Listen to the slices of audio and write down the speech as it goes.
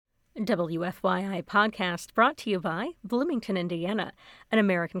WFYI podcast brought to you by Bloomington, Indiana, an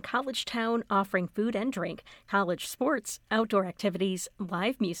American college town offering food and drink, college sports, outdoor activities,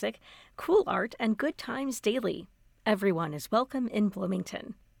 live music, cool art, and good times daily. Everyone is welcome in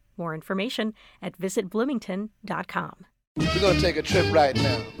Bloomington. More information at visitbloomington.com. We're going to take a trip right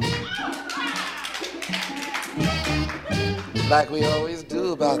now. Like we always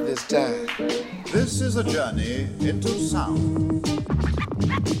do about this time. This is a journey into sound.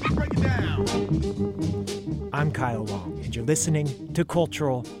 Break it down. I'm Kyle Wong, and you're listening to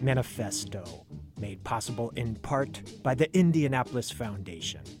Cultural Manifesto, made possible in part by the Indianapolis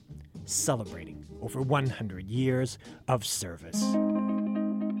Foundation, celebrating over 100 years of service.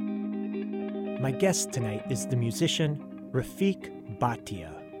 My guest tonight is the musician Rafiq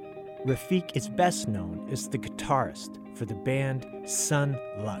Bhatia. Rafiq is best known as the guitarist for the band Son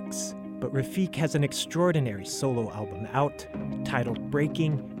Lux, but Rafiq has an extraordinary solo album out titled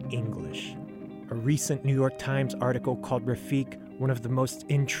Breaking English. A recent New York Times article called Rafiq one of the most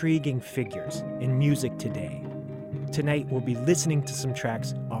intriguing figures in music today. Tonight we'll be listening to some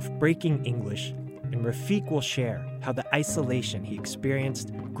tracks off Breaking English, and Rafiq will share how the isolation he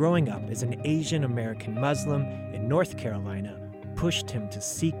experienced growing up as an Asian American Muslim in North Carolina pushed him to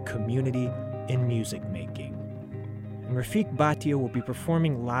seek community in music making. And Rafiq Bhatia will be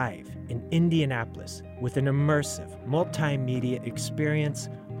performing live in Indianapolis with an immersive multimedia experience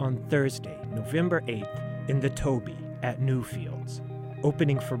on Thursday, November 8th in the Toby at Newfields.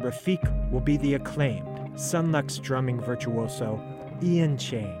 Opening for Rafiq will be the acclaimed Son Lux drumming virtuoso Ian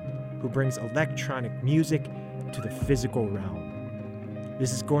Chang, who brings electronic music to the physical realm.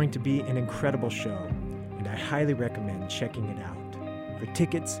 This is going to be an incredible show, and I highly recommend checking it out. For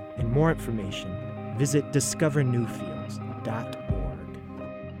tickets and more information, visit discovernewfields.org.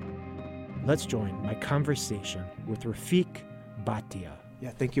 Let's join my conversation with Rafiq Bhatia.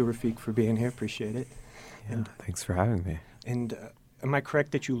 Yeah, thank you, Rafiq, for being here. Appreciate it. Yeah, and thanks for having me. And am I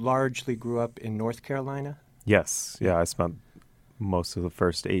correct that you largely grew up in North Carolina? Yes. Yeah, I spent most of the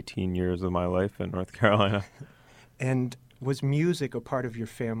first 18 years of my life in North Carolina. And was music a part of your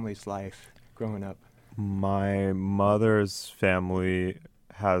family's life growing up? My mother's family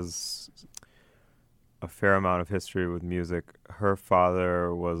has a fair amount of history with music. Her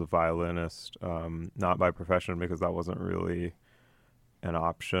father was a violinist, not by profession because that wasn't really an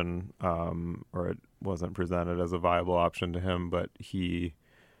option, or it wasn't presented as a viable option to him, but he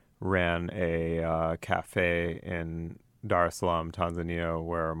ran a cafe in Dar es Salaam, Tanzania,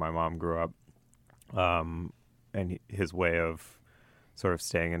 where my mom grew up. And his way of sort of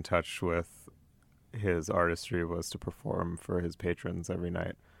staying in touch with his artistry was to perform for his patrons every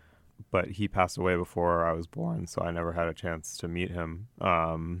night. But he passed away before I was born, so I never had a chance to meet him.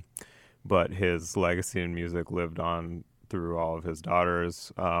 But his legacy in music lived on through all of his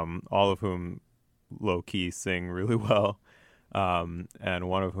daughters, all of whom low-key sing really well, and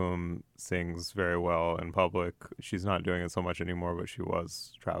one of whom sings very well in public. She's not doing it so much anymore, but she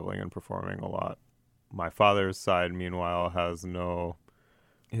was traveling and performing a lot. My father's side, meanwhile, has no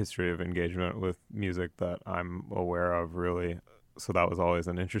history of engagement with music that I'm aware of, really. So that was always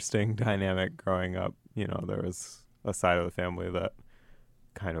an interesting dynamic growing up. You know, there was a side of the family that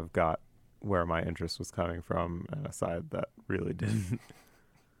kind of got where my interest was coming from and a side that really didn't.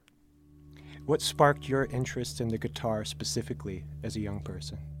 What sparked your interest in the guitar specifically as a young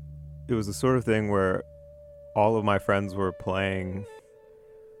person? It was the sort of thing where all of my friends were playing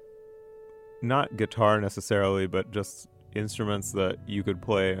not guitar necessarily, but just instruments that you could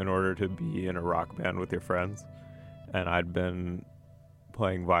play in order to be in a rock band with your friends. And I'd been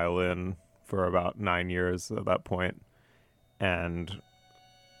playing violin for about 9 years at that point, and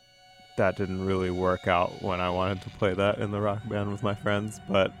that didn't really work out when I wanted to play that in the rock band with my friends.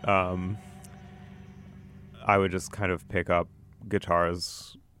 But I would just kind of pick up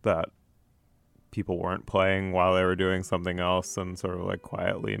guitars that people weren't playing while they were doing something else and sort of like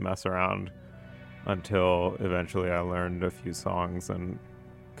quietly mess around until eventually I learned a few songs and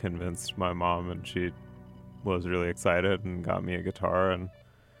convinced my mom, and she was really excited and got me a guitar, and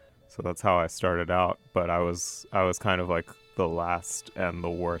so that's how I started out. But I was kind of like the last and the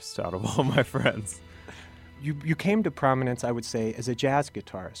worst out of all my friends. You came to prominence, I would say, as a jazz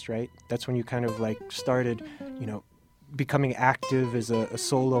guitarist, right? That's when you kind of like started, becoming active as a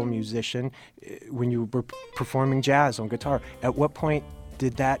solo musician when you were performing jazz on guitar. At what point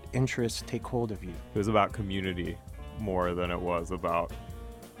did that interest take hold of you? It was about community more than it was about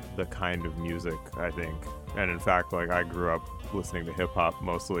the kind of music, I think. And in fact, like, I grew up listening to hip hop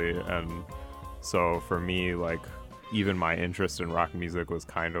mostly, and so for me, like, even my interest in rock music was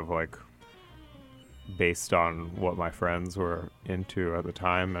kind of like based on what my friends were into at the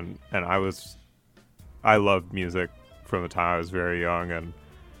time. And I loved music from the time I was very young, and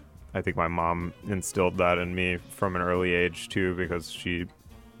I think my mom instilled that in me from an early age too, because she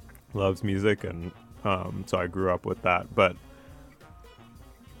loves music, and so I grew up with that. But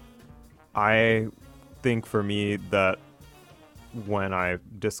I think for me that when I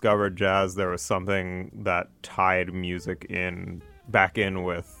discovered jazz, there was something that tied music back in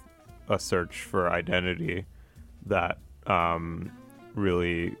with a search for identity that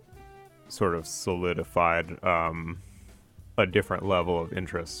really sort of solidified a different level of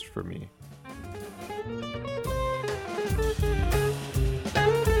interest for me.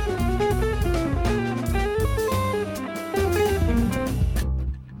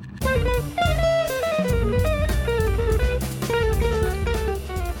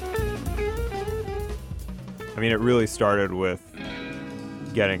 I mean, it really started with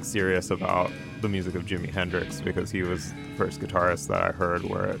getting serious about the music of Jimi Hendrix, because he was the first guitarist that I heard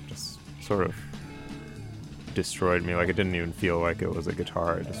where it just sort of destroyed me. Like, it didn't even feel like it was a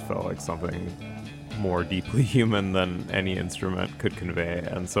guitar. It just felt like something more deeply human than any instrument could convey.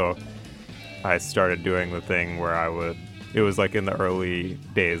 And so I started doing the thing where it was like in the early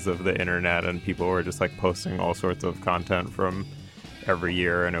days of the internet, and people were just like posting all sorts of content from every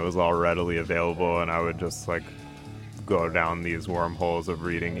year, and it was all readily available, and I would just like go down these wormholes of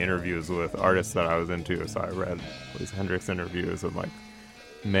reading interviews with artists that I was into. So I read these Hendrix interviews, and like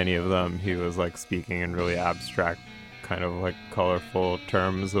many of them he was like speaking in really abstract, kind of like colorful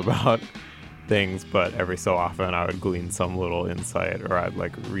terms about things, but every so often I would glean some little insight, or I'd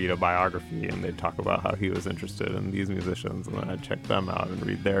like read a biography and they'd talk about how he was interested in these musicians, and then I'd check them out and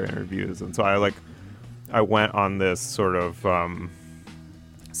read their interviews. And so I went on this sort of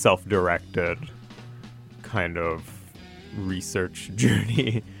self-directed kind of research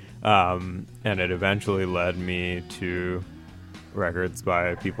journey, and it eventually led me to records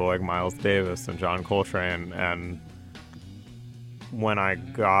by people like Miles Davis and John Coltrane. And when I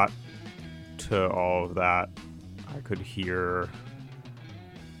got to all of that, I could hear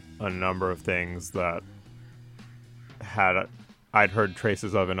a number of things that I'd heard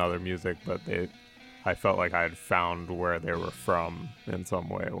traces of in other music, but I felt like I had found where they were from in some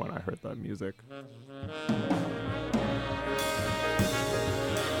way when I heard that music.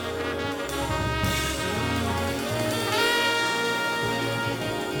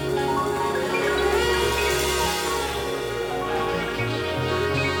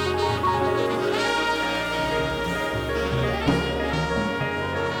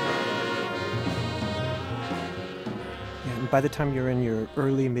 By the time you're in your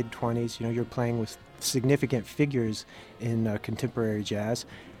early mid-20s, you're playing with significant figures in contemporary jazz.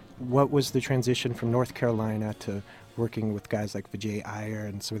 What was the transition from North Carolina to working with guys like Vijay Iyer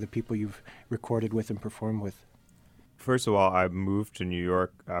and some of the people you've recorded with and performed with? First of all, I moved to New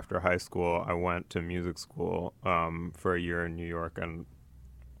York after high school. I went to music school for a year in New York, and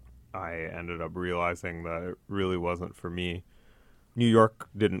I ended up realizing that it really wasn't for me. New York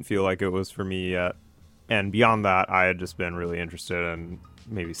didn't feel like it was for me yet. And beyond that, I had just been really interested in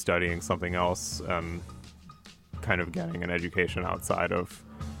maybe studying something else and kind of getting an education outside of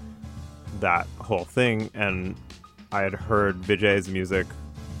that whole thing. And I had heard Vijay's music.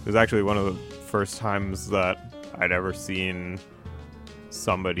 It was actually one of the first times that I'd ever seen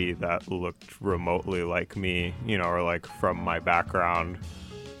somebody that looked remotely like me, or like from my background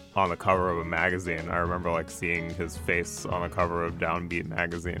on the cover of a magazine. I remember like seeing his face on the cover of Downbeat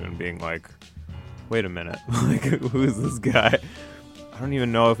magazine and being like, wait a minute, like, who's this guy? I don't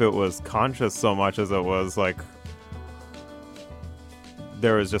even know if it was conscious so much as it was like,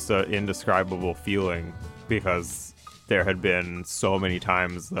 there was just an indescribable feeling, because there had been so many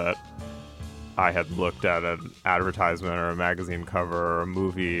times that I had looked at an advertisement or a magazine cover or a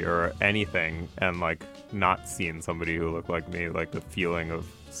movie or anything and like not seen somebody who looked like me. Like the feeling of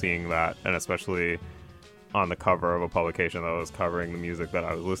seeing that, and especially on the cover of a publication that was covering the music that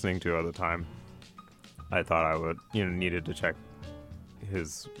I was listening to at the time, I thought I would, needed to check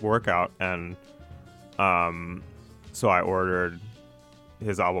his work out. And so I ordered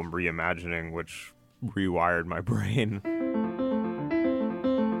his album Reimagining, which rewired my brain.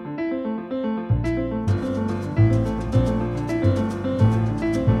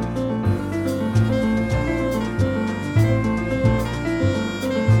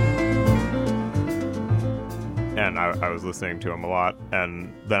 And I was listening to him a lot.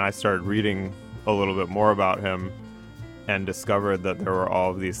 And then I started reading a little bit more about him and discovered that there were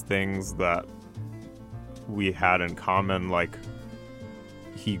all of these things that we had in common. Like,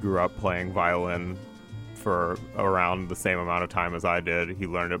 he grew up playing violin for around the same amount of time as I did. He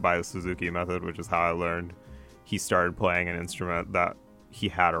learned it by the Suzuki method, which is how I learned. He started playing an instrument that he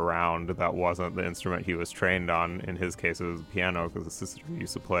had around that wasn't the instrument he was trained on. In his case, it was the piano because his sister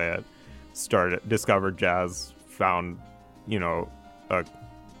used to play it. Discovered jazz, found, a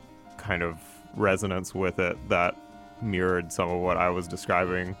kind of resonance with it that mirrored some of what I was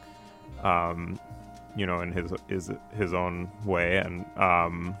describing, in his own way, and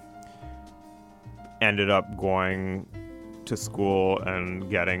ended up going to school and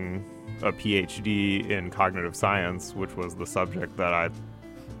getting a PhD in cognitive science, which was the subject that I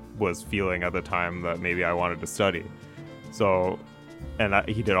was feeling at the time that maybe I wanted to study. So,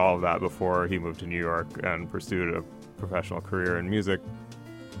 he did all of that before he moved to New York and pursued a professional career in music.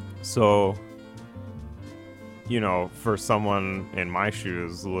 So, for someone in my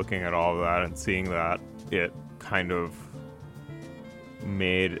shoes looking at all of that and seeing that, it kind of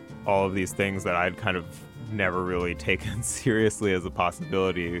made all of these things that I'd kind of never really taken seriously as a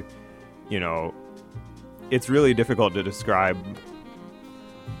possibility. It's really difficult to describe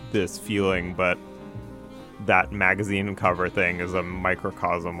this feeling, but that magazine cover thing is a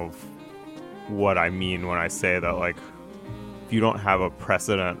microcosm of what I mean when I say that, like, if you don't have a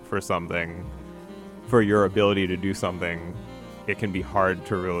precedent for something, for your ability to do something, it can be hard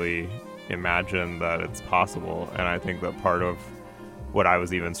to really imagine that it's possible. And I think that part of what I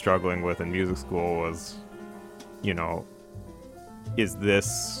was even struggling with in music school was, is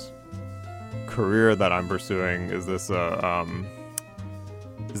this career that I'm pursuing, is this a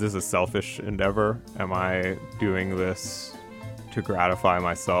selfish endeavor? Am I doing this to gratify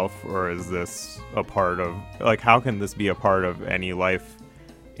myself, or is this a part of, like, how can this be a part of any life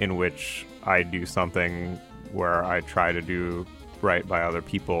in which I do something where I try to do right by other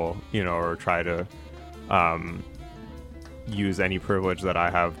people, or try to use any privilege that I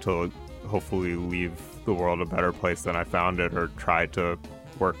have to hopefully leave the world a better place than I found it, or try to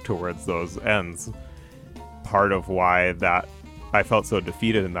work towards those ends. Part of why that I felt so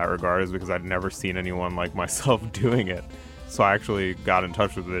defeated in that regard is because I'd never seen anyone like myself doing it. So I actually got in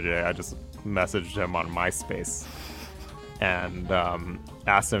touch with Vijay. I just messaged him on MySpace and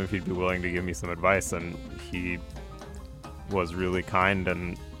asked him if he'd be willing to give me some advice, and he was really kind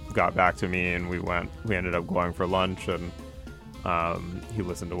and got back to me, and we ended up going for lunch, and he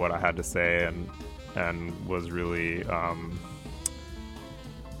listened to what I had to say and was really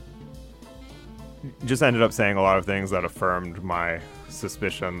just ended up saying a lot of things that affirmed my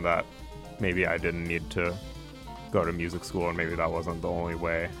suspicion that maybe I didn't need to go to music school, and maybe that wasn't the only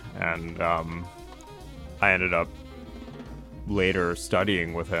way. And I ended up later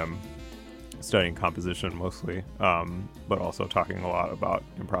studying with him, studying composition mostly, but also talking a lot about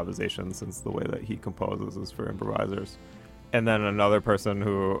improvisation, since the way that he composes is for improvisers. And then another person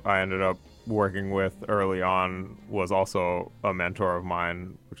who I ended up working with early on was also a mentor of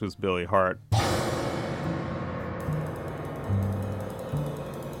mine, which was Billy Hart.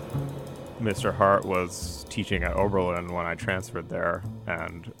 Mr. Hart was teaching at Oberlin when I transferred there,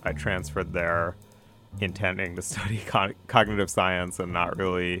 and I transferred there intending to study cognitive science and not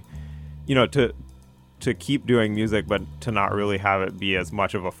really, to keep doing music, but to not really have it be as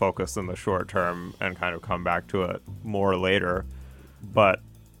much of a focus in the short term and kind of come back to it more later. But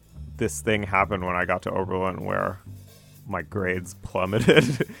this thing happened when I got to Oberlin where my grades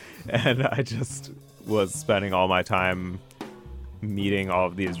plummeted and I just was spending all my time meeting all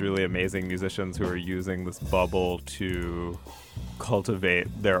of these really amazing musicians who are using this bubble to cultivate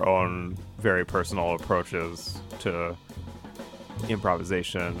their own very personal approaches to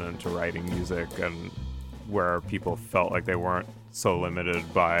improvisation and to writing music, and where people felt like they weren't so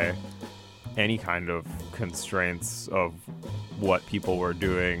limited by any kind of constraints of what people were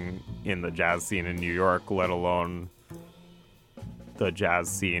doing in the jazz scene in New York, let alone the jazz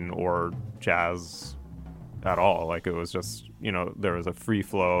scene or jazz at all. Like, it was just, there was a free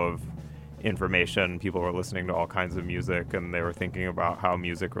flow of information. People were listening to all kinds of music, and they were thinking about how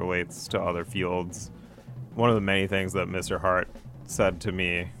music relates to other fields. One of the many things that Mr. Hart said to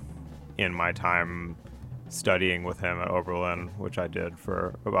me in my time studying with him at Oberlin, which I did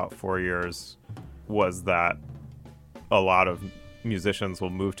for about 4 years, was that a lot of musicians will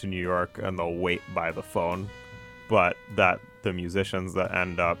move to New York and they'll wait by the phone, but that the musicians that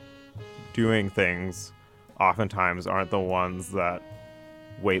end up doing things oftentimes aren't the ones that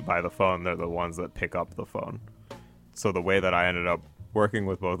wait by the phone, they're the ones that pick up the phone. So the way that I ended up working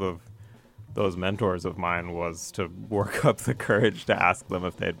with both of those mentors of mine was to work up the courage to ask them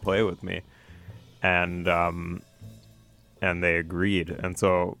if they'd play with me. And they agreed. And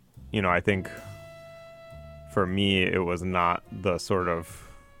so, I think for me, it was not the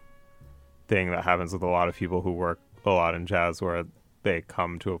thing that happens with a lot of people who work a lot in jazz, where they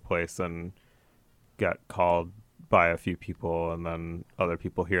come to a place and get called by a few people and then other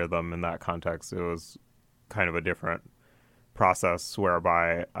people hear them in that context. It was kind of a different process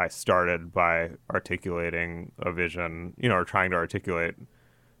whereby I started by articulating a vision, or trying to articulate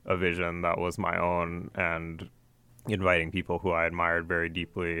a vision that was my own, and inviting people who I admired very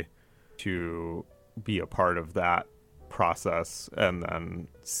deeply to be a part of that process, and then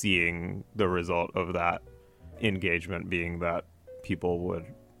seeing the result of that engagement being that people would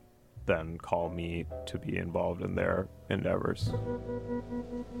then call me to be involved in their endeavors.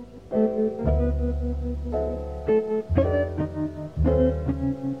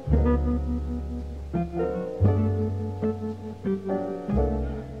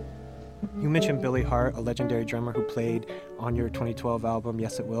 You mentioned Billy Hart, a legendary drummer who played on your 2012 album,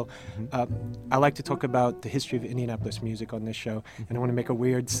 Yes It Will. I like to talk about the history of Indianapolis music on this show, and I want to make a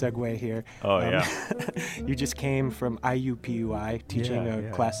weird segue here. Yeah. You just came from IUPUI, teaching a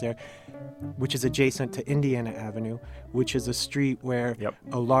class there, which is adjacent to Indiana Avenue, which is a street where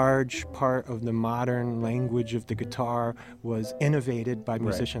a large part of the modern language of the guitar was innovated by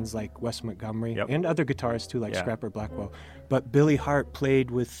musicians like Wes Montgomery and other guitarists too, like Scrapper Blackwell. But Billy Hart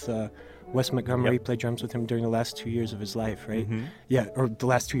played with Wes Montgomery, played drums with him during the last 2 years of his life, right? Yeah, or the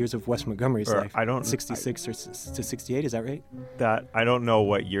last 2 years of Wes Montgomery's life. 66 to 68, is that right? That I don't know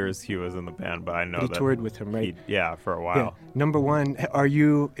what years he was in the band, but I know he that toured with him, right? For a while. Yeah. Number one, are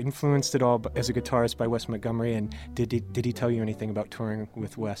you influenced at all as a guitarist by Wes Montgomery, and did he tell you anything about touring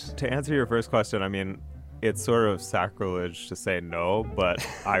with Wes? To answer your first question, I mean, it's sort of sacrilege to say no, but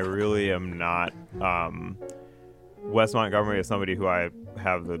I really am not. Wes Montgomery is somebody who I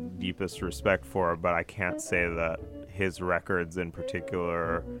have the deepest respect for, but I can't say that his records in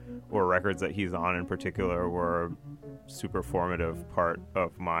particular, or records that he's on in particular, were a super formative part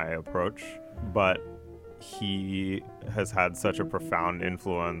of my approach. But he has had such a profound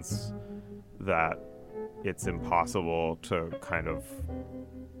influence that it's impossible to kind of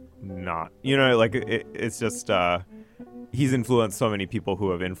not, it's just, he's influenced so many people who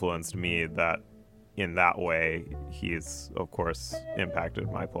have influenced me that in that way, he's, of course,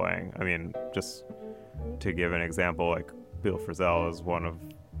 impacted my playing. I mean, just to give an example, like Bill Frisell is one of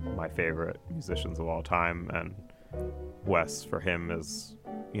my favorite musicians of all time, and Wes, for him, is,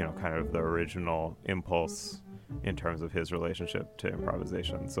 kind of the original impulse in terms of his relationship to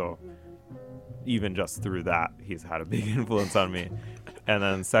improvisation. So even just through that, he's had a big influence on me. And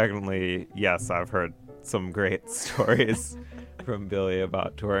then secondly, yes, I've heard some great stories from Billy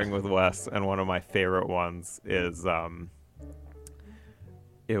about touring with Wes, and one of my favorite ones is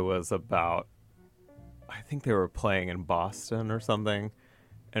it was about, I think they were playing in Boston or something,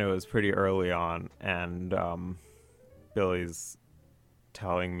 and it was pretty early on, and Billy's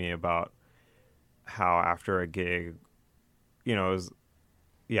telling me about how after a gig, it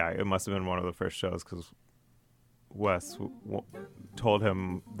must have been one of the first shows, because Wes told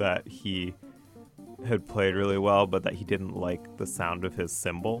him that he had played really well, but that he didn't like the sound of his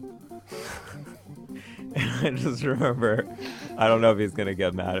cymbal. And I just remember, I don't know if he's going to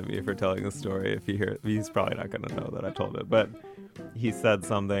get mad at me for telling the story. He's probably not going to know that I told it, but he said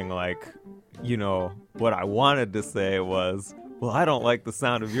something like, what I wanted to say was, well, I don't like the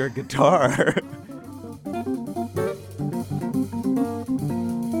sound of your guitar.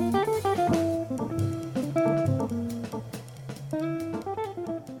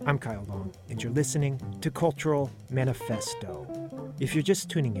 I'm Kyle Long, and you're listening to Cultural Manifesto. If you're just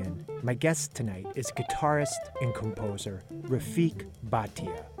tuning in, my guest tonight is guitarist and composer Rafiq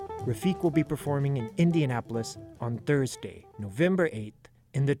Bhatia. Rafiq will be performing in Indianapolis on Thursday, November 8th,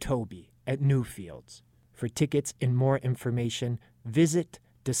 in the Toby at Newfields. For tickets and more information, visit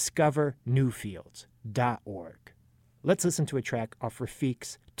discovernewfields.org. Let's listen to a track off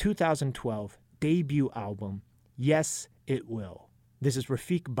Rafiq's 2012 debut album, Yes It Will. This is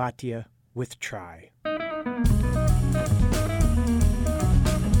Rafiq Bhatia with Try.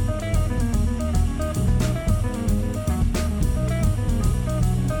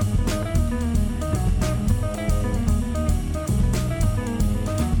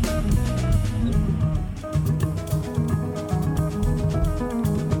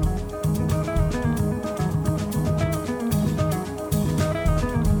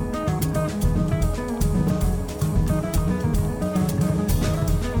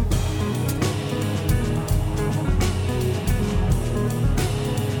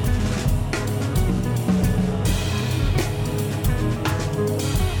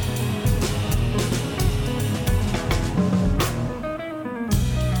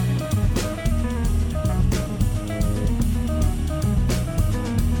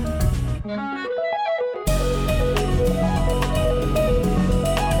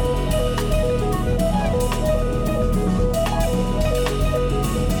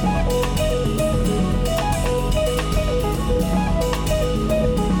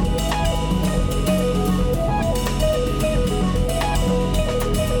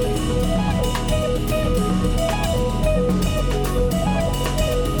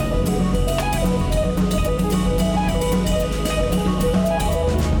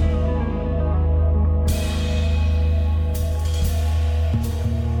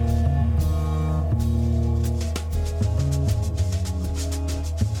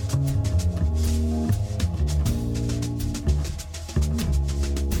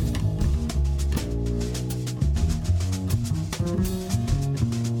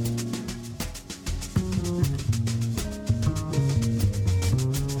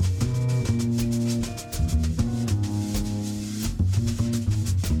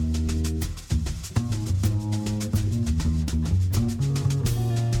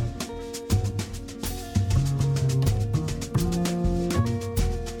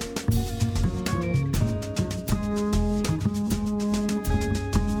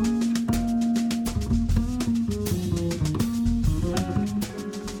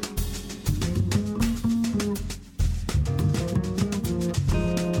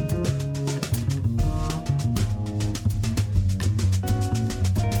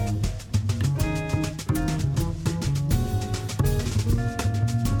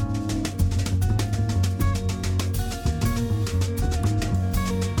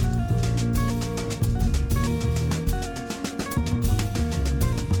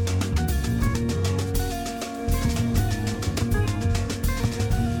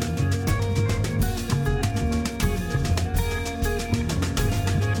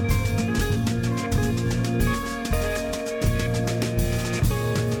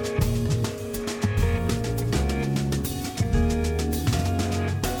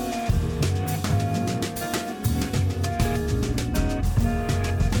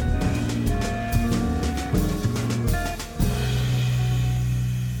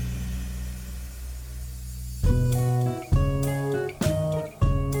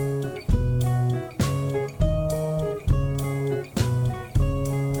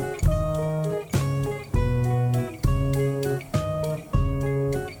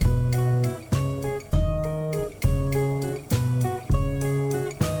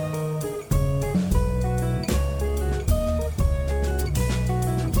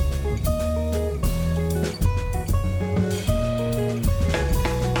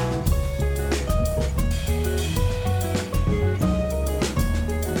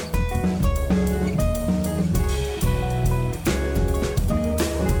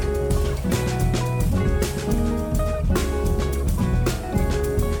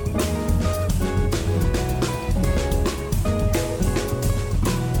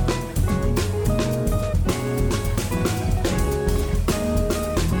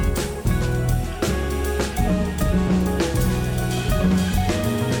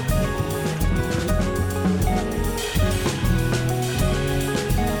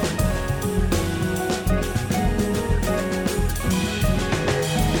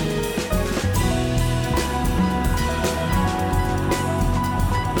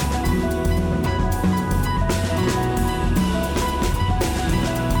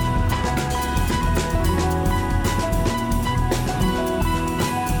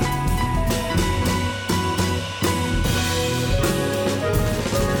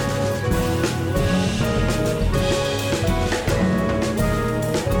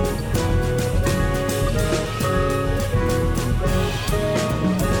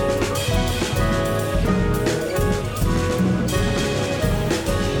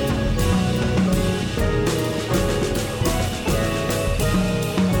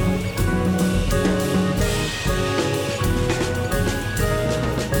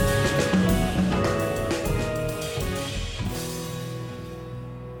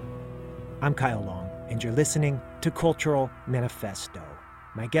 I'm Kyle Long, and you're listening to Cultural Manifesto.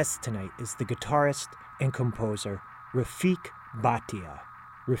 My guest tonight is the guitarist and composer Rafiq Bhatia.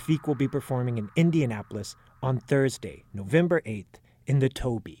 Rafiq will be performing in Indianapolis on Thursday, November 8th, in the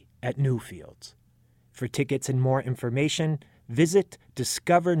Toby at Newfields. For tickets and more information, visit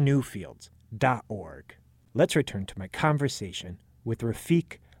discovernewfields.org. Let's return to my conversation with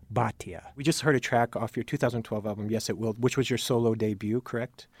Rafiq Bhatia. We just heard a track off your 2012 album, Yes It Will, which was your solo debut,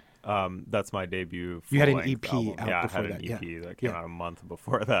 correct? That's my debut. You had an EP album. out before that. Yeah, I had an EP that came out a month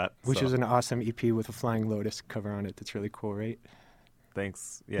before that. Which is an awesome EP with a Flying Lotus cover on it. That's really cool, right?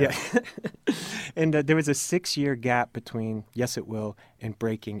 Thanks. Yeah. And there was a 6-year gap between Yes It Will and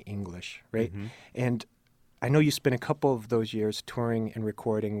Breaking English, right? Mm-hmm. And I know you spent a couple of those years touring and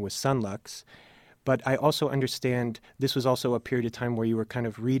recording with Sunlux, but I also understand this was also a period of time where you were kind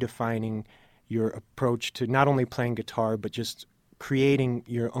of redefining your approach to not only playing guitar, but just creating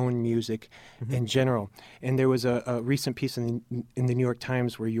your own music in general. And there was a recent piece in the New York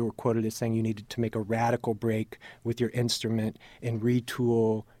Times where you were quoted as saying you needed to make a radical break with your instrument and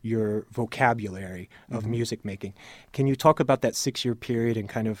retool your vocabulary of music making. Can you talk about that 6-year period and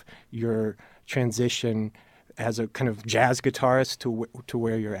kind of your transition as a kind of jazz guitarist to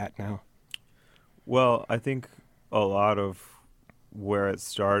where you're at now? Well, I think a lot of where it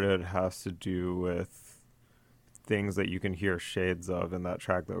started has to do with things that you can hear shades of in that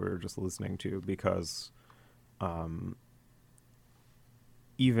track that we were just listening to, because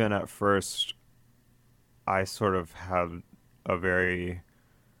even at first I sort of had a very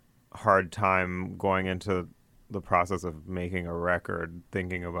hard time going into the process of making a record,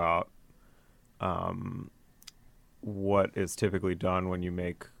 thinking about what is typically done when you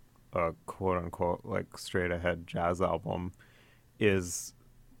make a quote-unquote like straight-ahead jazz album, is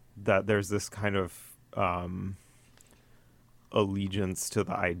that there's this kind of allegiance to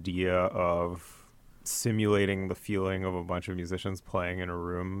the idea of simulating the feeling of a bunch of musicians playing in a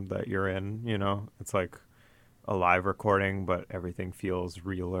room that you're in. You know, it's like a live recording, but everything feels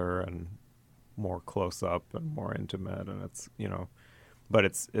realer and more close up and more intimate, and it's, you know, but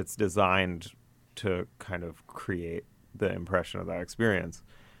it's designed to kind of create the impression of that experience.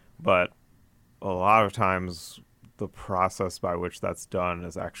 But a lot of times the process by which that's done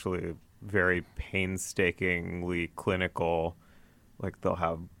is actually very painstakingly clinical. Like, they'll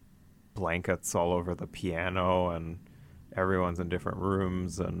have blankets all over the piano and everyone's in different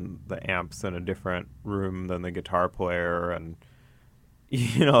rooms and the amp's in a different room than the guitar player, and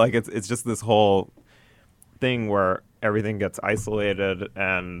you know, like it's just this whole thing where everything gets isolated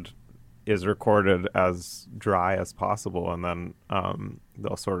and is recorded as dry as possible, and then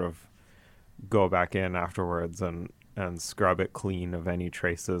they'll sort of go back in afterwards and scrub it clean of any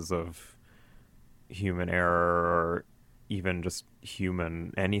traces of human error or even just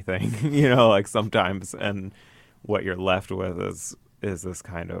human anything, you know, like sometimes. And what you're left with is this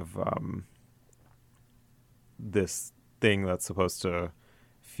kind of this thing that's supposed to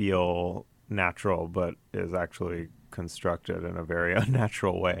feel natural but is actually constructed in a very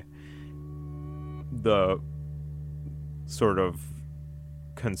unnatural way. The sort of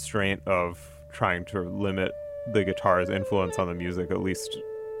constraint of trying to limit the guitar's influence on the music, at least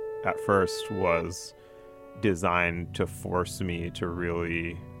at first, was designed to force me to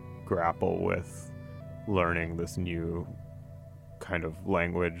really grapple with learning this new kind of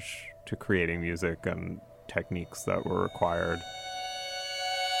language to creating music and techniques that were required.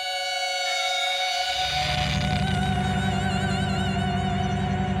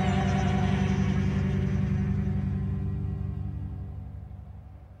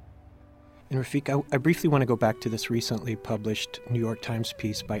 And Rafiq, I briefly want to go back to this recently published New York Times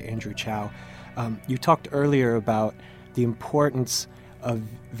piece by Andrew Chow. You talked earlier about the importance of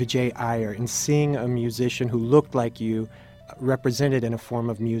Vijay Iyer and seeing a musician who looked like you represented in a form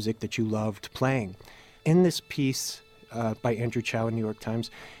of music that you loved playing. In this piece by Andrew Chow in New York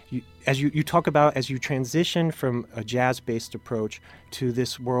Times, you talk about as you transition from a jazz-based approach to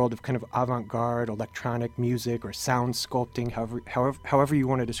this world of kind of avant-garde electronic music or sound sculpting, however you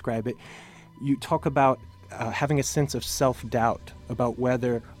want to describe it, you talk about having a sense of self-doubt about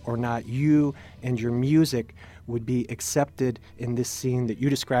whether or not you and your music would be accepted in this scene that you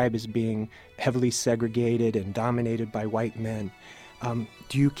describe as being heavily segregated and dominated by white men.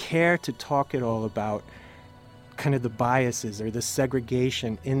 Do you care to talk at all about kind of the biases or the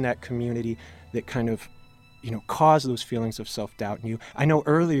segregation in that community that kind of, you know, cause those feelings of self-doubt in you? I know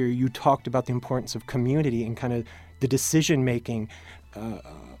earlier you talked about the importance of community and kind of the decision-making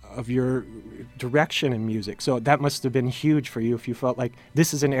of your direction in music. So that must have been huge for you if you felt like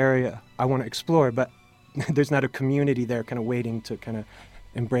this is an area I want to explore, but there's not a community there kind of waiting to kind of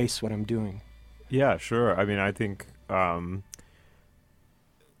embrace what I'm doing. Yeah, sure. I mean, I think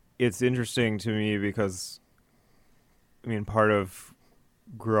it's interesting to me because, I mean, part of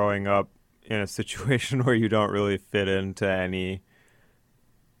growing up in a situation where you don't really fit into any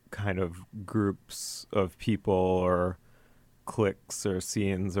kind of groups of people or cliques or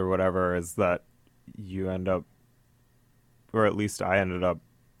scenes or whatever is that you end up, or at least I ended up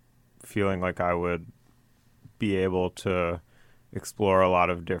feeling like I would be able to explore a lot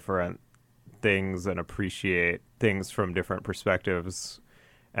of different things and appreciate things from different perspectives.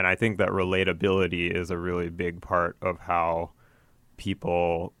 And I think that relatability is a really big part of how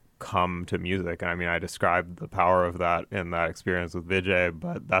people come to music. And I mean, I described the power of that in that experience with Vijay,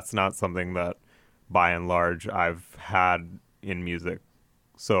 but that's not something that by and large I've had in music.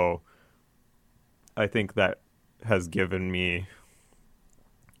 So I think that has given me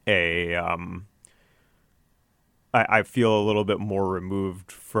I feel a little bit more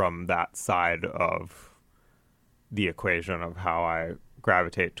removed from that side of the equation of how I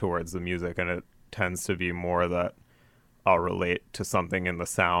gravitate towards the music, and it tends to be more that I'll relate to something in the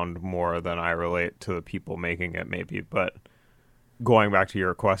sound more than I relate to the people making it, maybe. But going back to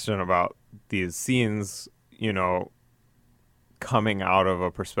your question about these scenes, you know, coming out of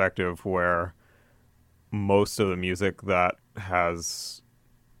a perspective where most of the music that has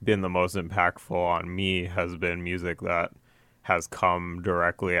been the most impactful on me has been music that has come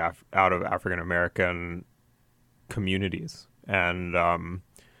directly out of African American communities. And,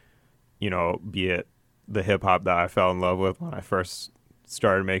 you know, be it the hip hop that I fell in love with when I first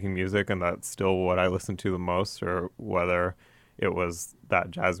started making music, and that's still what I listen to the most, or whether it was that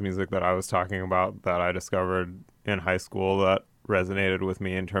jazz music that I was talking about that I discovered in high school that resonated with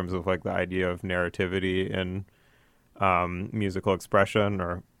me in terms of like the idea of narrativity and musical expression,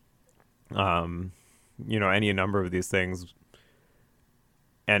 or you know, any number of these things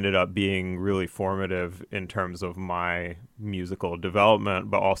ended up being really formative in terms of my musical development,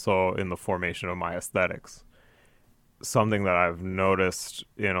 but also in the formation of my aesthetics. Something that I've noticed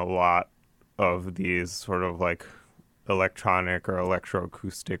in a lot of these sort of like electronic or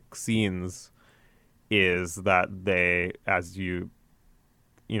electroacoustic scenes is that they, as you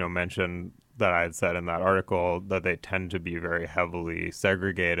know, mentioned that I had said in that article, that they tend to be very heavily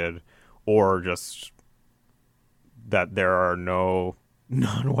segregated, or just that there are no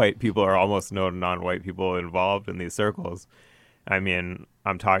non-white people, or almost no non-white people involved in these circles. I mean,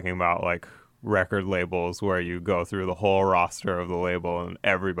 I'm talking about like record labels where you go through the whole roster of the label and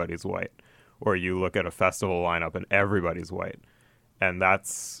everybody's white, or you look at a festival lineup and everybody's white. And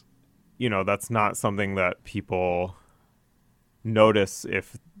that's, you know, that's not something that people notice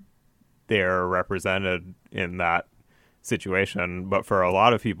if they're represented in that situation. But for a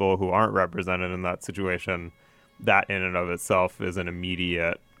lot of people who aren't represented in that situation, that in and of itself is an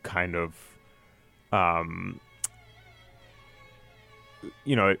immediate kind of,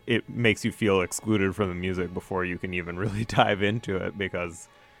 you know, it makes you feel excluded from the music before you can even really dive into it, because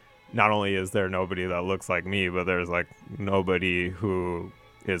not only is there nobody that looks like me, but there's like nobody who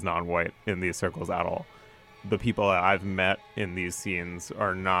is non-white in these circles at all. The people that I've met in these scenes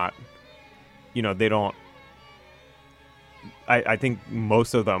are not, you know, they don't, I think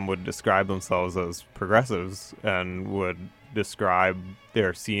most of them would describe themselves as progressives and would describe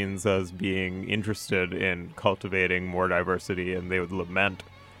their scenes as being interested in cultivating more diversity, and they would lament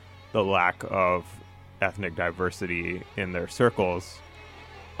the lack of ethnic diversity in their circles.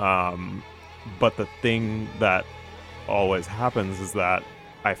 But the thing that always happens is that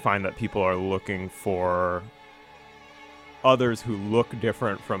I find that people are looking for others who look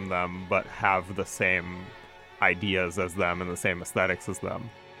different from them but have the same ideas as them and the same aesthetics as them.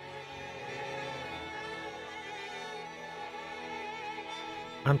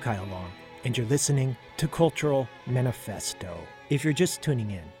 I'm Kyle Long, and you're listening to Cultural Manifesto. If you're just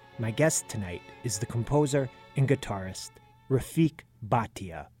tuning in, my guest tonight is the composer and guitarist Rafiq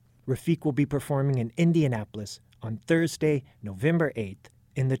Bhatia. Rafiq will be performing in Indianapolis on Thursday, November 8th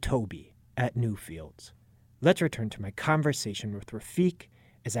in the Toby at Newfields. Let's return to my conversation with Rafiq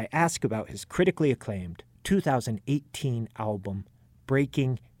as I ask about his critically acclaimed 2018 album,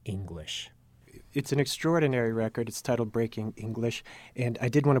 Breaking English. It's an extraordinary record. It's titled Breaking English, and I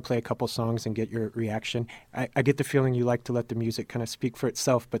did want to play a couple songs and get your reaction. I get the feeling you like to let the music kind of speak for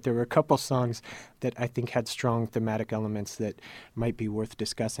itself, but there were a couple songs that I think had strong thematic elements that might be worth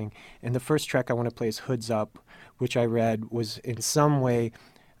discussing. And the first track I want to play is Hoods Up, which I read was in some way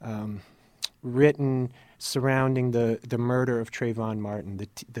written surrounding the murder of Trayvon Martin,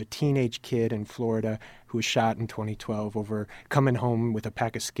 the teenage kid in Florida who was shot in 2012 over coming home with a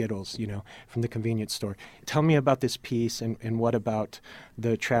pack of Skittles, from the convenience store. Tell me about this piece and what about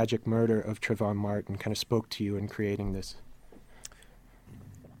the tragic murder of Trayvon Martin kind of spoke to you in creating this?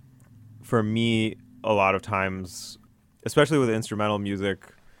 For me, a lot of times, especially with instrumental music,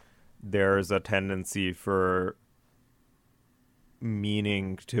 there's a tendency for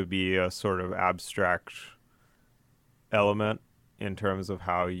meaning to be a sort of abstract element in terms of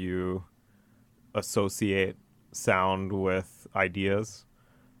how you associate sound with ideas.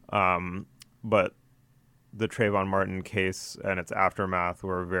 But the Trayvon Martin case and its aftermath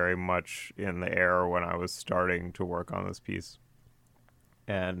were very much in the air when I was starting to work on this piece.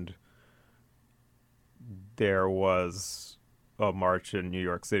 And there was a march in New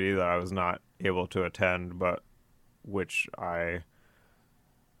York City that I was not able to attend, but which I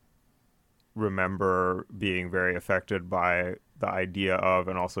remember being very affected by the idea of,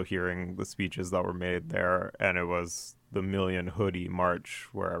 and also hearing the speeches that were made there. And it was the Million Hoodie March,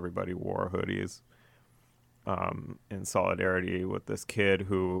 where everybody wore hoodies in solidarity with this kid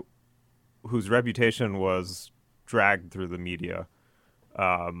whose reputation was dragged through the media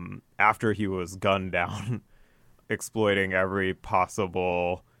after he was gunned down, exploiting every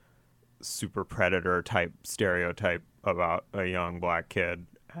possible super predator type stereotype about a young black kid.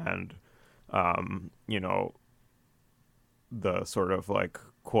 And the sort of like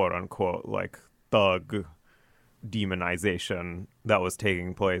quote unquote like thug demonization that was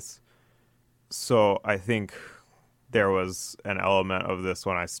taking place. So I think there was an element of this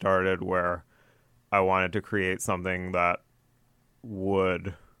when I started where I wanted to create something that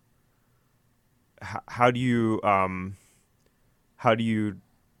would how do you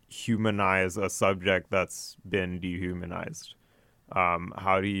humanize a subject that's been dehumanized?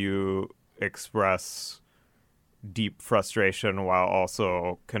 How do you express deep frustration while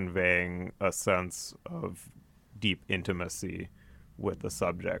also conveying a sense of deep intimacy with the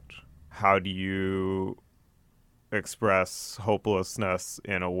subject? How do you express hopelessness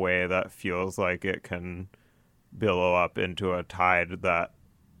in a way that feels like it can billow up into a tide that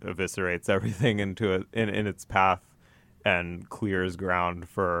eviscerates everything in its path and clears ground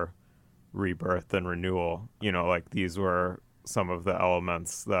for rebirth and renewal? Like these were some of the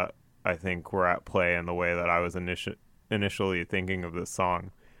elements that I think were at play in the way that I was initially thinking of this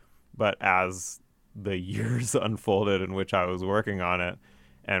song. But as the years unfolded in which I was working on it,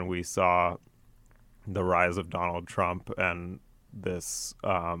 and we saw the rise of Donald Trump and this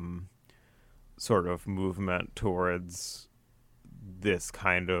sort of movement towards this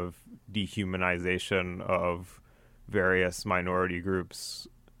kind of dehumanization of various minority groups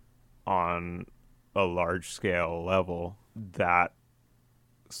on a large scale level, that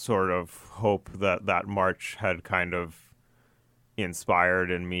sort of hope that march had kind of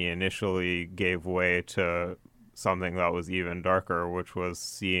inspired in me initially gave way to something that was even darker, which was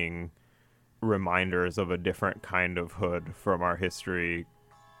seeing reminders of a different kind of hood from our history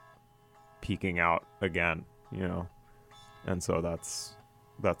peeking out again, And so that's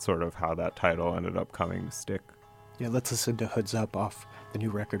sort of how that title ended up coming to stick. Yeah, let's listen to Hoods Up off the new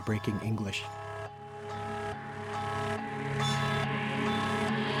record Breaking English.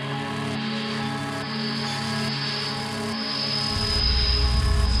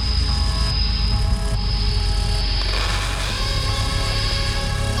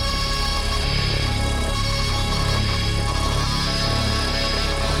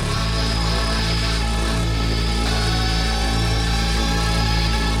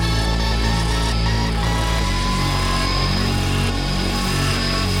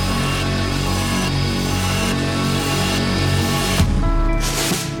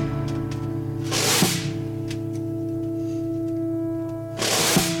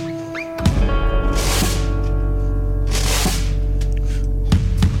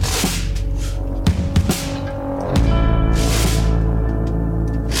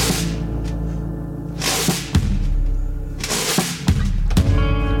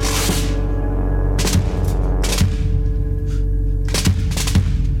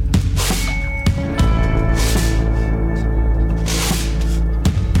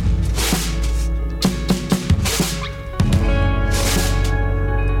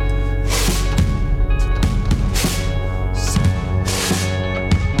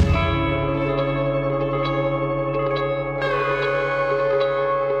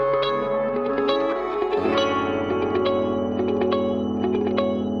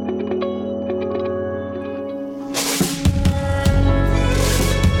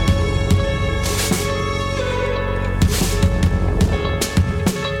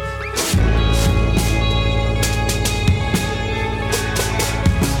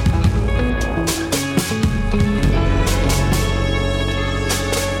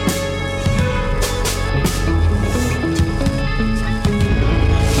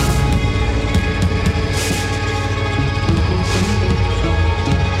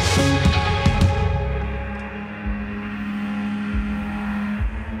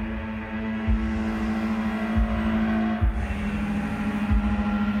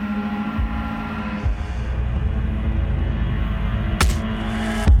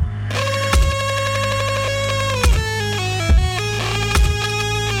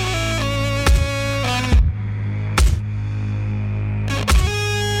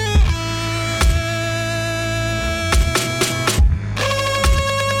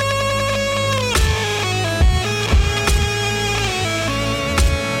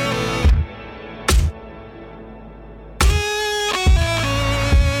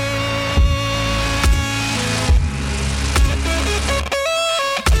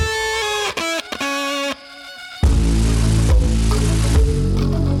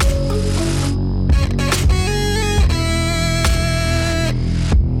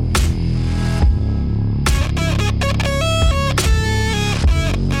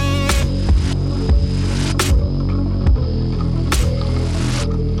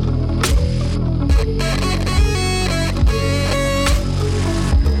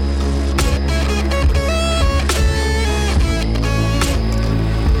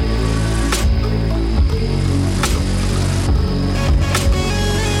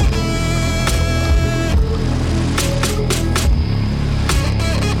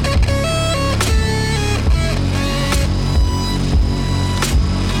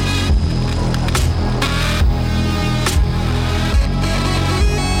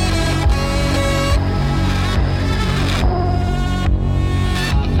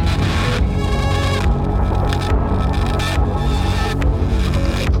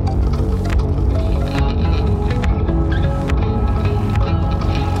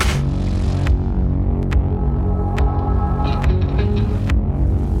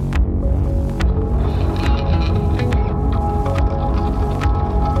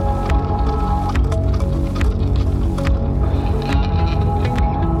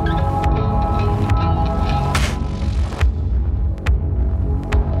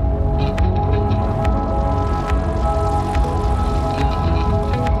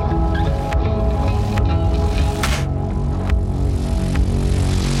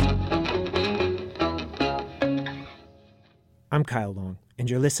 I'm Kyle Long, and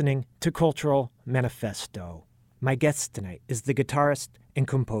you're listening to Cultural Manifesto. My guest tonight is the guitarist and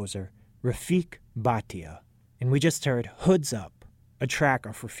composer Rafiq Bhatia, and we just heard Hoods Up, a track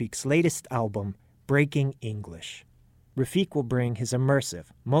off Rafiq's latest album, Breaking English. Rafiq will bring his immersive,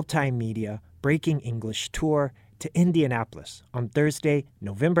 multimedia Breaking English tour to Indianapolis on Thursday,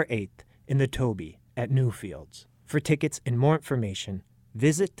 November 8th in the Toby at Newfields. For tickets and more information,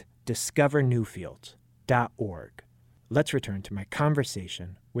 visit discovernewfields.org. Let's return to my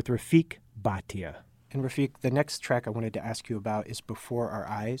conversation with Rafiq Bhatia. And Rafiq, the next track I wanted to ask you about is Before Our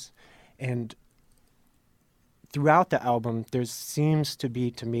Eyes. And throughout the album, there seems to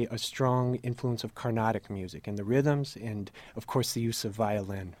be, to me, a strong influence of Carnatic music and the rhythms and, of course, the use of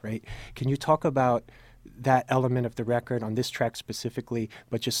violin, right? Can you talk about that element of the record on this track specifically,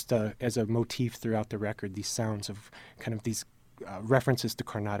 but just as a motif throughout the record, these sounds of kind of these references to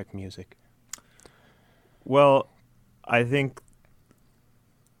Carnatic music? Well, I think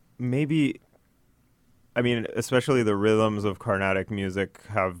especially the rhythms of Carnatic music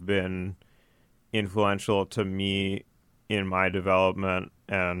have been influential to me in my development,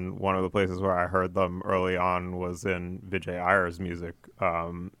 and one of the places where I heard them early on was in Vijay Iyer's music,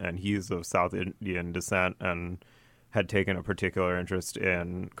 and he's of South Indian descent and had taken a particular interest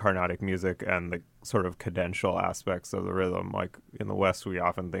in Carnatic music and the sort of cadential aspects of the rhythm. Like in the West, we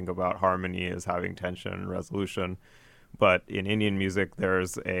often think about harmony as having tension and resolution, but in Indian music,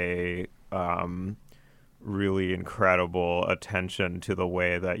 there's a really incredible attention to the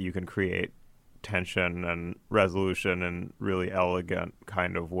way that you can create tension and resolution in really elegant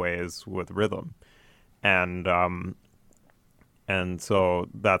kind of ways with rhythm. And so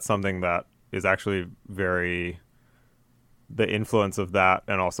that's something that is actually the influence of that,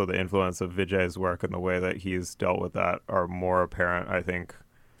 and also the influence of Vijay's work and the way that he's dealt with that are more apparent, I think,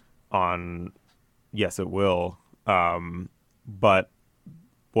 on Yes It Will. But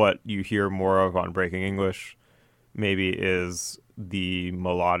what you hear more of on Breaking English maybe is the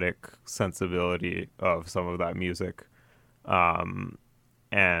melodic sensibility of some of that music. And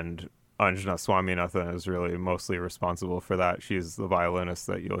Anjana Swaminathan is really mostly responsible for that. She's the violinist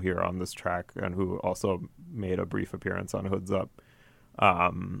that you'll hear on this track and who also made a brief appearance on Hoods Up.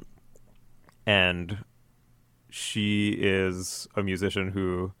 And she is a musician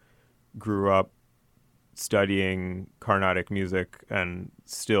who grew up studying Carnatic music and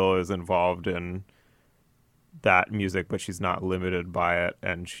still is involved in that music, but she's not limited by it,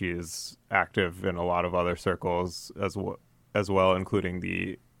 and she's active in a lot of other circles as well, including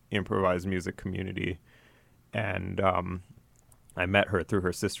the improvised music community. And I met her through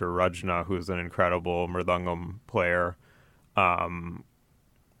her sister Rajna, who's an incredible mridangam player,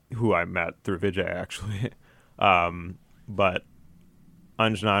 who I met through Vijay, actually. But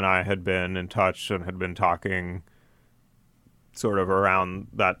Anjana and I had been in touch and had been talking sort of around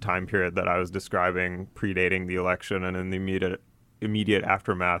that time period that I was describing, predating the election and in the immediate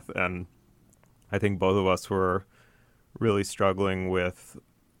aftermath. And I think both of us were really struggling with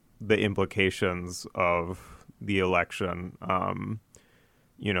the implications of the election.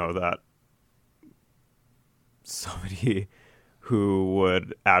 That somebody who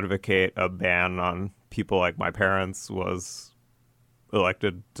would advocate a ban on people like my parents was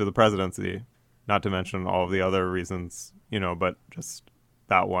elected to the presidency, not to mention all of the other reasons, but just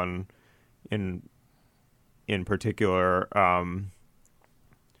that one in particular,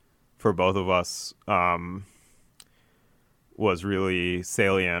 for both of us, was really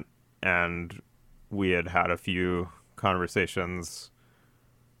salient. And we had had a few conversations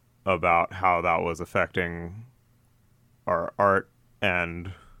about how that was affecting our art.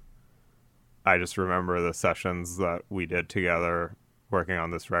 And I just remember the sessions that we did together working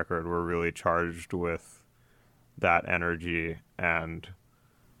on this record were really charged with that energy. And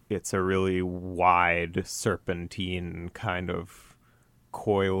it's a really wide, serpentine kind of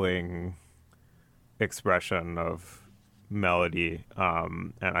coiling expression of melody.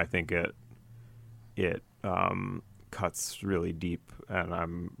 And I think it cuts really deep, and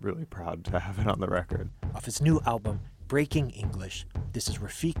I'm really proud to have it on the record. Off his new album, Breaking English, this is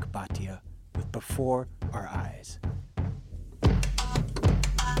Rafiq Bhatia with Before Our Eyes.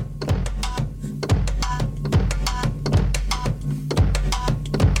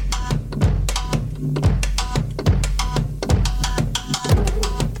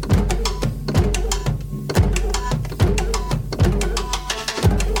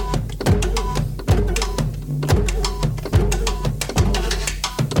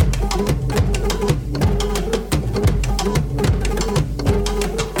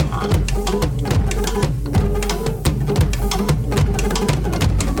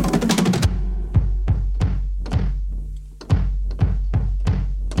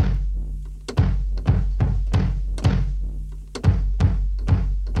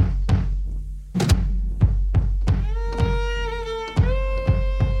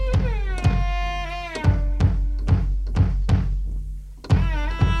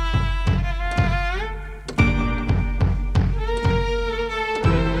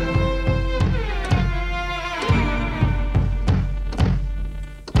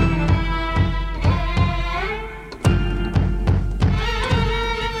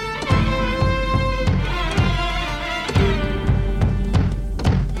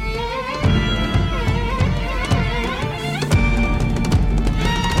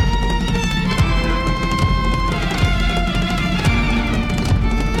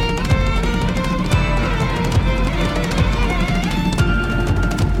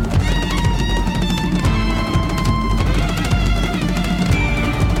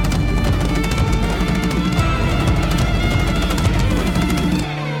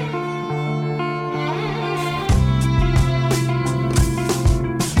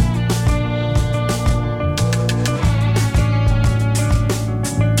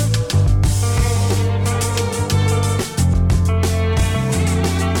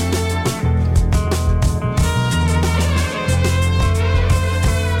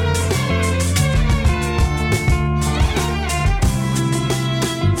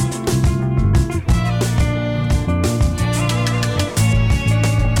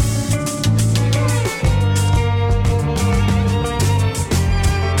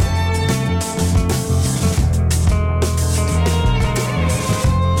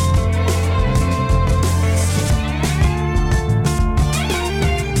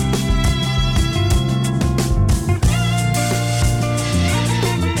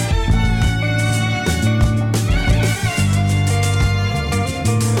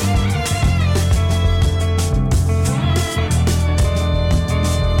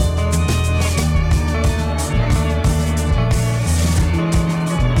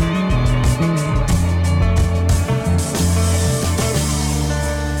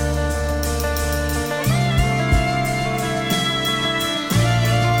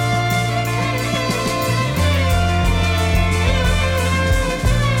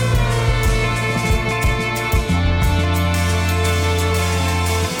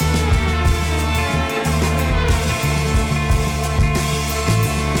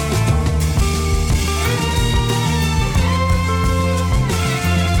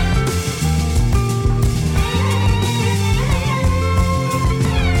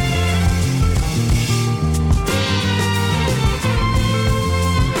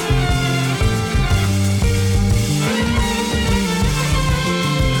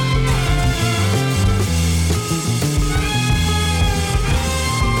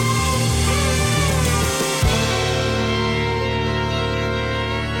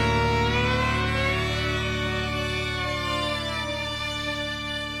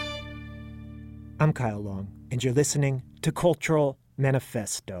 I'm Kyle Long, and you're listening to Cultural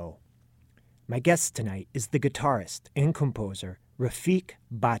Manifesto. My guest tonight is the guitarist and composer Rafiq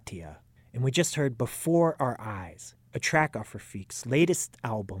Bhatia, and we just heard Before Our Eyes, a track off Rafiq's latest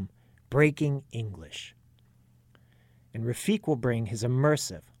album, Breaking English. And Rafiq will bring his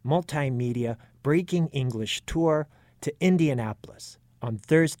immersive, multimedia Breaking English tour to Indianapolis on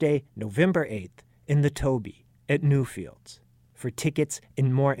Thursday, November 8th in the Toby at Newfields. For tickets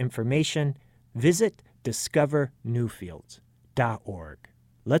and more information, visit discovernewfields.org.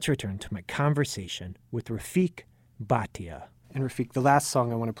 Let's return to my conversation with Rafiq Bhatia. And Rafiq, the last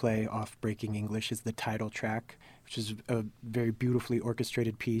song I want to play off Breaking English is the title track, which is a very beautifully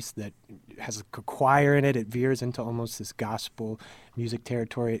orchestrated piece that has a choir in it. It veers into almost this gospel music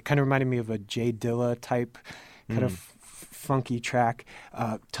territory. It kind of reminded me of a Jay Dilla type kind of funky track.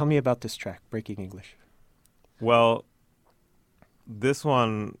 Tell me about this track, Breaking English. Well, this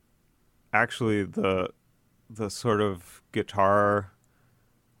one, actually, the sort of guitar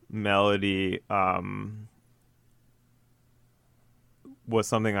melody was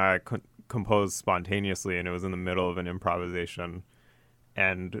something I composed spontaneously, and it was in the middle of an improvisation.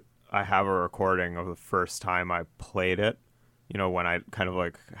 And I have a recording of the first time I played it, you know, when I kind of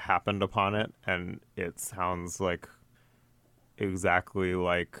like happened upon it, and it sounds like exactly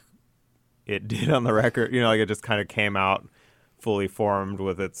like it did on the record. You know, like it just kind of came out fully formed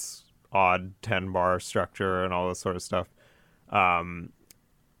with its odd 10-bar structure and all this sort of stuff.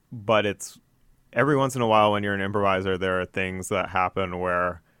 But it's every once in a while when you're an improviser, there are things that happen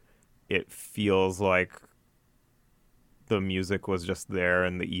where it feels like the music was just there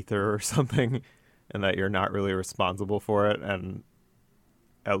in the ether or something, and that you're not really responsible for it. And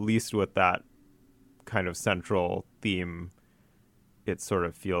at least with that kind of central theme, it sort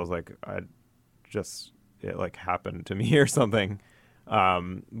of feels like it like happened to me or something.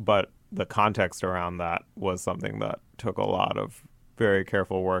 But the context around that was something that took a lot of very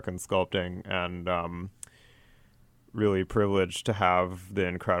careful work and sculpting, and really privileged to have the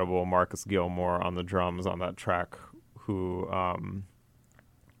incredible Marcus Gilmore on the drums on that track, who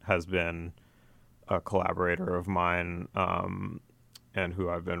has been a collaborator of mine, and who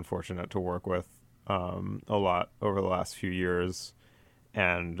I've been fortunate to work with a lot over the last few years.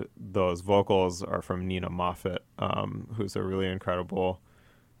 And those vocals are from Nina Moffat, who's a really incredible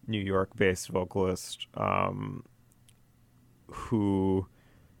New York-based vocalist, who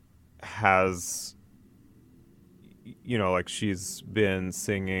has, you know, like she's been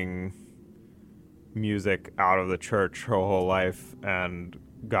singing music out of the church her whole life and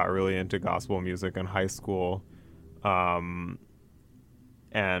got really into gospel music in high school, and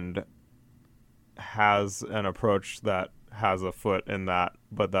has an approach that has a foot in that,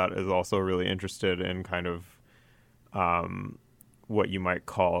 but that is also really interested in kind of what you might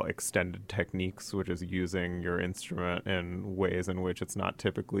call extended techniques, which is using your instrument in ways in which it's not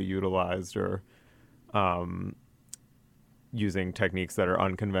typically utilized, or using techniques that are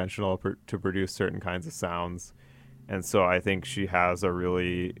unconventional to produce certain kinds of sounds. And so I think she has a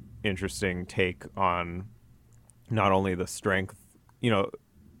really interesting take on not only the strength, you know,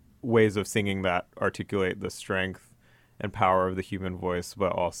 ways of singing that articulate the strength and power of the human voice,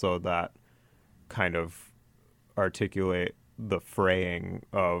 but also that kind of articulate the fraying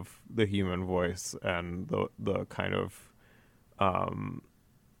of the human voice, and the kind of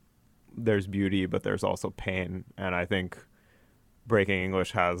there's beauty, but there's also pain. And I think Breaking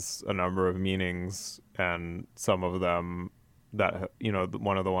English has a number of meanings, and some of them that, you know,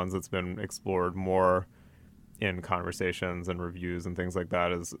 one of the ones that's been explored more in conversations and reviews and things like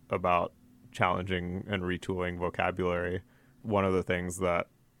that is about challenging and retooling vocabulary. One of the things that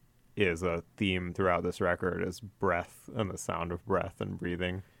is a theme throughout this record is breath and the sound of breath and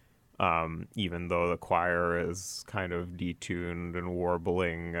breathing. Even though the choir is kind of detuned and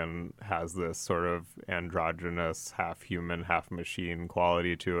warbling and has this sort of androgynous, half human, half machine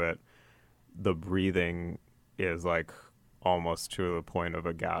quality to it, the breathing is like almost to the point of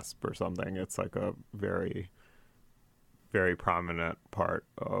a gasp or something. It's like a very, very prominent part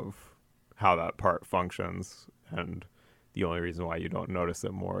of how that part functions, and the only reason why you don't notice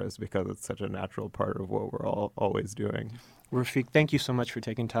it more is because it's such a natural part of what we're all always doing. Rafiq, thank you so much for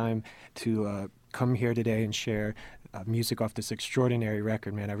taking time to come here today and share music off this extraordinary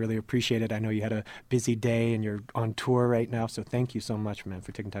record, man. I really appreciate it. I know you had a busy day and you're on tour right now, so thank you so much, man,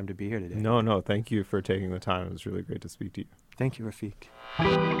 for taking time to be here today. No, thank you for taking the time. It was really great to speak to you. Thank you, Rafiq.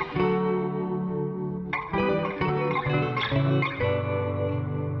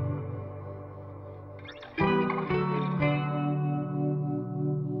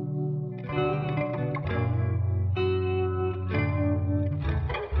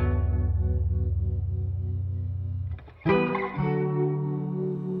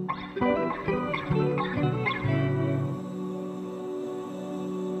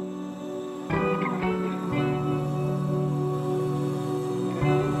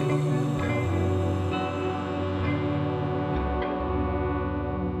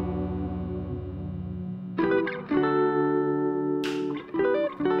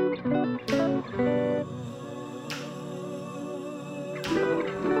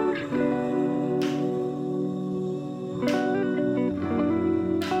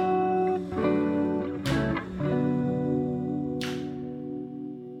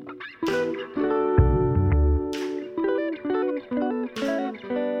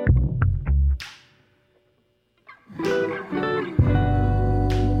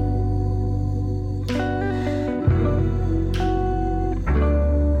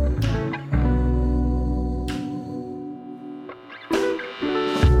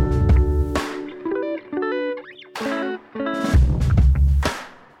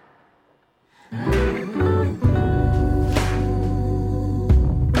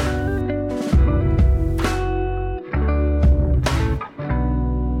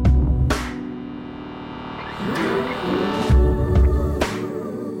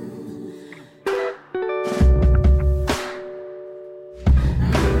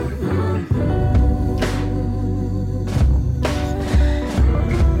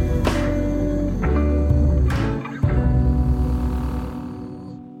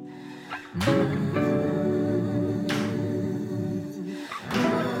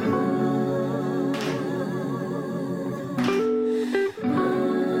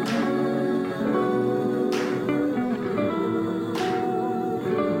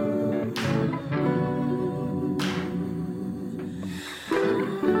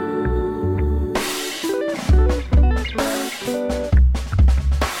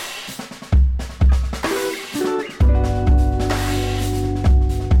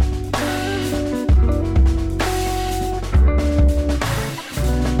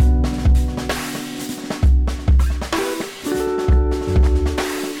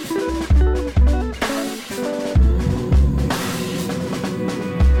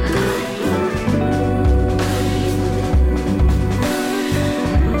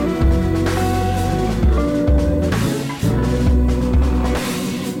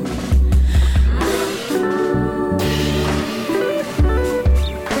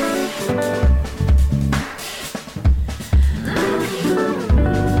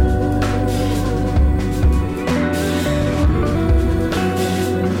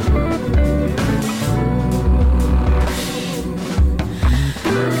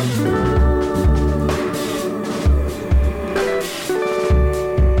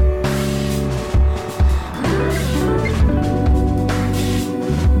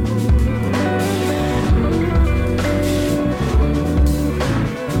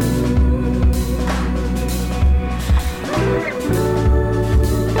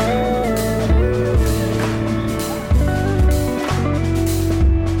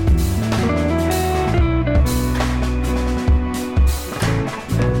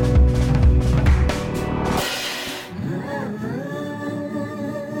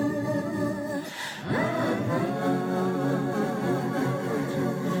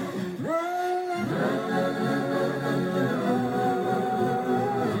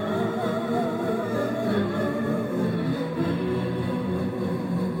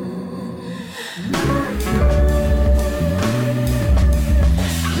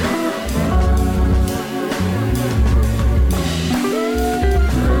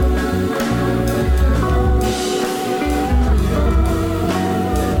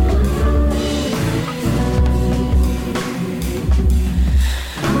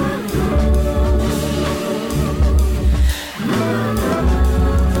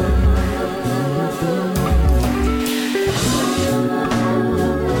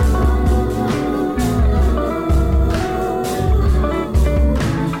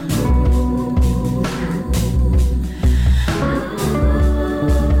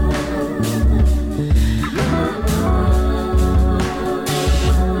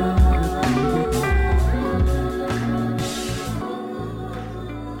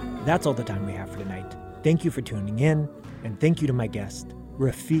 That's all the time we have for tonight. Thank you for tuning in, and thank you to my guest,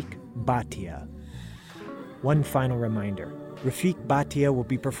 Rafiq Bhatia. One final reminder, Rafiq Bhatia will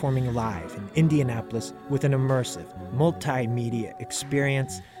be performing live in Indianapolis with an immersive, multimedia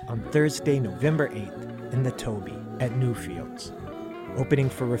experience on Thursday, November 8th in the Toby at Newfields. Opening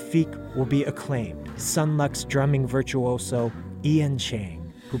for Rafiq will be acclaimed Sunlux drumming virtuoso Ian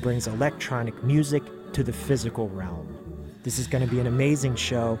Chang, who brings electronic music to the physical realm. This is going to be an amazing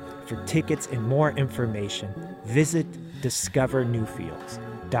show. For tickets and more information, visit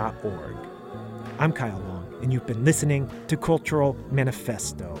discovernewfields.org. I'm Kyle Long, and you've been listening to Cultural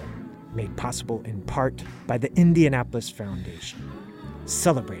Manifesto, made possible in part by the Indianapolis Foundation,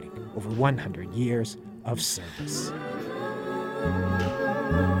 celebrating over 100 years of service.